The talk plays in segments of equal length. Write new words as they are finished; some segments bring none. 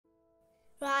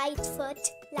Right foot,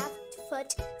 left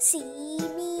foot, see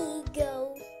me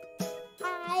go.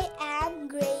 I am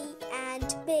grey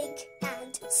and big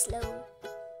and slow.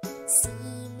 See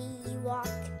me walk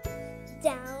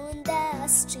down the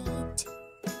street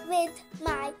with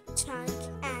my trunk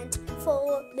and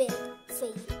 4 big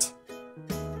feet.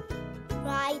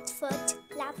 Right foot,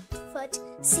 left foot,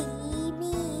 see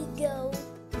me go.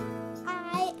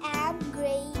 I am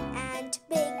grey and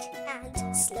big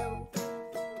and slow.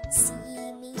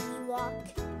 See me walk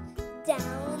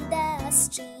down the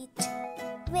street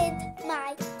with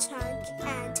my trunk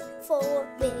and 4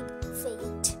 big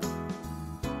feet.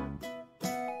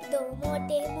 दो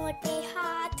मोटे मोटे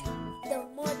हाथ, दो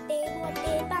मोटे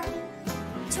मोटे पाँव,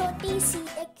 छोटी सी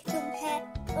एक दुम है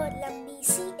और लंबी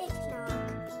सी एक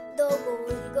नाक, दो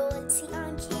गोल गोल सी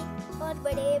आंखें और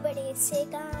बड़े बड़े से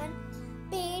कान,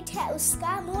 पेट है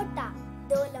उसका मोटा,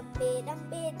 दो लंबे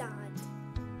लंबे दांत,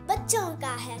 बच्चों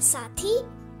का है साथी,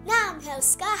 नाम है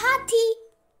उसका हाथी।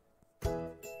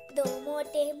 दो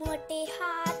मोटे मोटे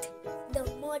हाथ, दो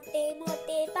मोटे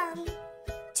मोटे पाँव,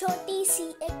 छोटी सी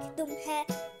एक दुम है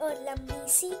और लंबी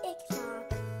सी एक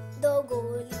नाक, दो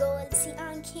गोल गोल सी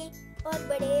आंखें और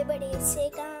बड़े बड़े से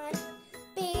कान,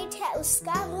 पेट है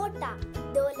उसका मोटा,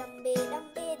 दो लंबे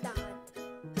लंबे दांत,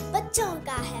 बच्चों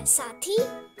का है साथी,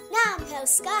 नाम है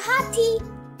उसका हाथी।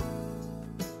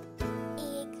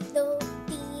 1 2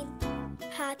 3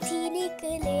 हाथी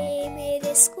निकले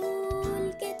मेरे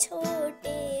स्कूल के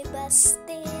छोटे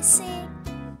बस्ते से।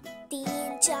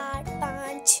 3 4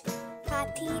 5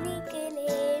 हाथी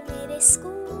निकले मेरे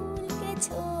स्कूल के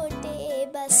छोटे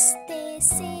बस्ते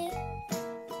से।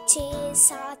 6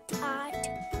 7 8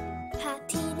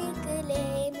 हाथी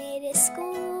निकले मेरे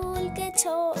स्कूल के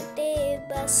छोटे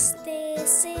बस्ते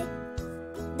से।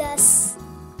 10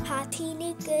 हाथी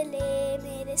निकले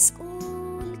मेरे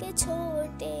स्कूल के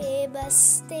छोटे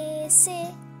बस्ते से।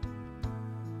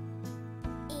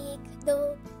 1 2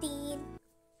 3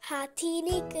 हाथी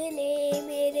निकले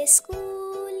मेरे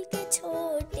स्कूल के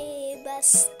छोटे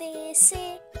बस्ते से।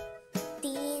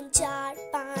 3 4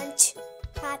 5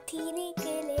 हाथी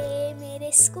निकले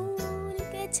मेरे स्कूल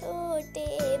के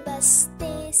छोटे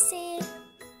बस्ते से।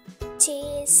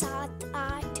 6 7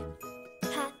 8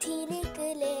 हाथी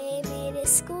निकले मेरे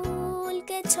स्कूल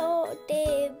के छोटे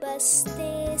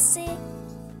बस्ते से।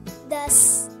 10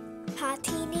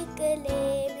 हाथी निकले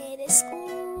मेरे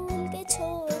स्कूल के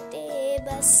छोटे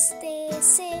बस्ते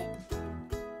से।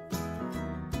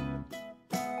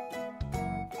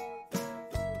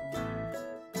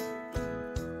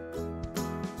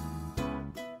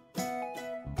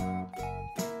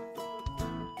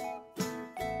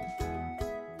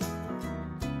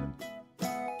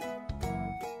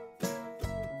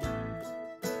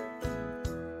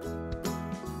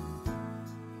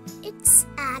 It's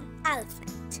an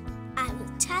elephant. I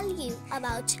will tell you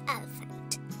about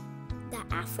elephant. The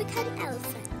African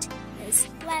elephant is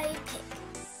very big.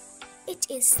 It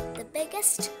is the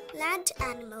biggest land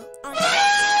animal on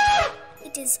earth.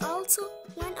 It is also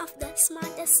one of the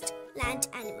smartest land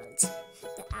animals.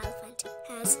 The elephant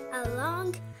has a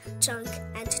long trunk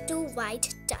and 2 wide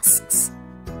tusks.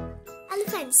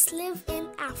 Elephants live in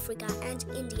Africa and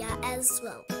India as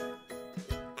well,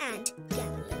 and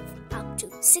can live up to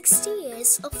 60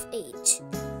 years of age.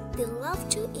 They love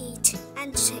to eat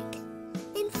and drink.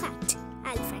 In fact,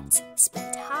 elephants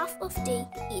spend half of day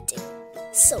eating.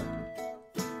 So,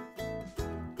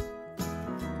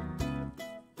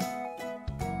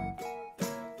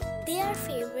 their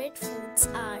favorite foods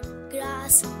are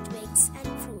grass, twigs and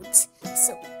fruits.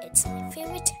 So, it's my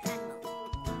favorite animal.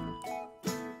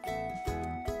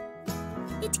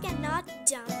 It cannot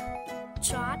jump,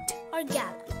 trot or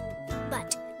gallop,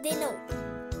 but they know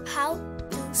how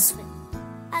to swim.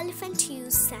 Elephants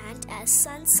use sand as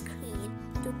sunscreen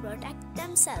to protect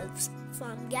themselves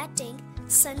from getting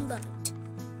sunburned.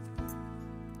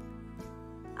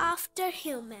 After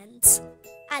humans,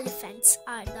 elephants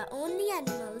are the only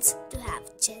animals to have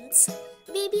chins.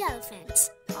 Baby elephants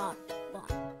are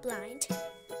born blind.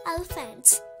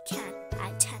 Elephants can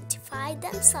identify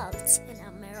themselves in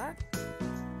a mirror.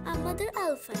 A mother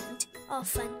elephant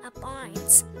often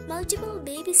appoints multiple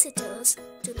babysitters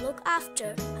to look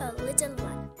after her little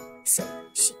one, so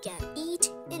she can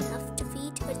eat enough to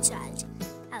feed her child.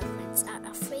 Elephants are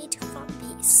afraid from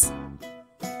bees.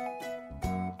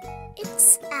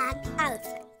 It's an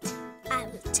elephant. I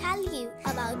will tell you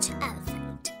about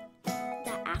elephant.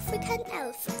 The African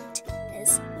elephant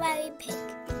is very big.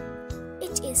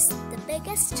 It is the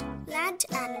biggest land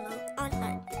animal on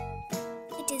earth.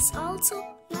 It is also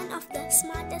one of the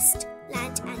smartest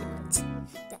land animals.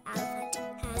 The elephant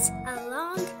has a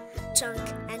long trunk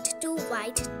and 2 wide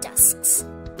white tusks.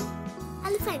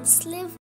 Elephants live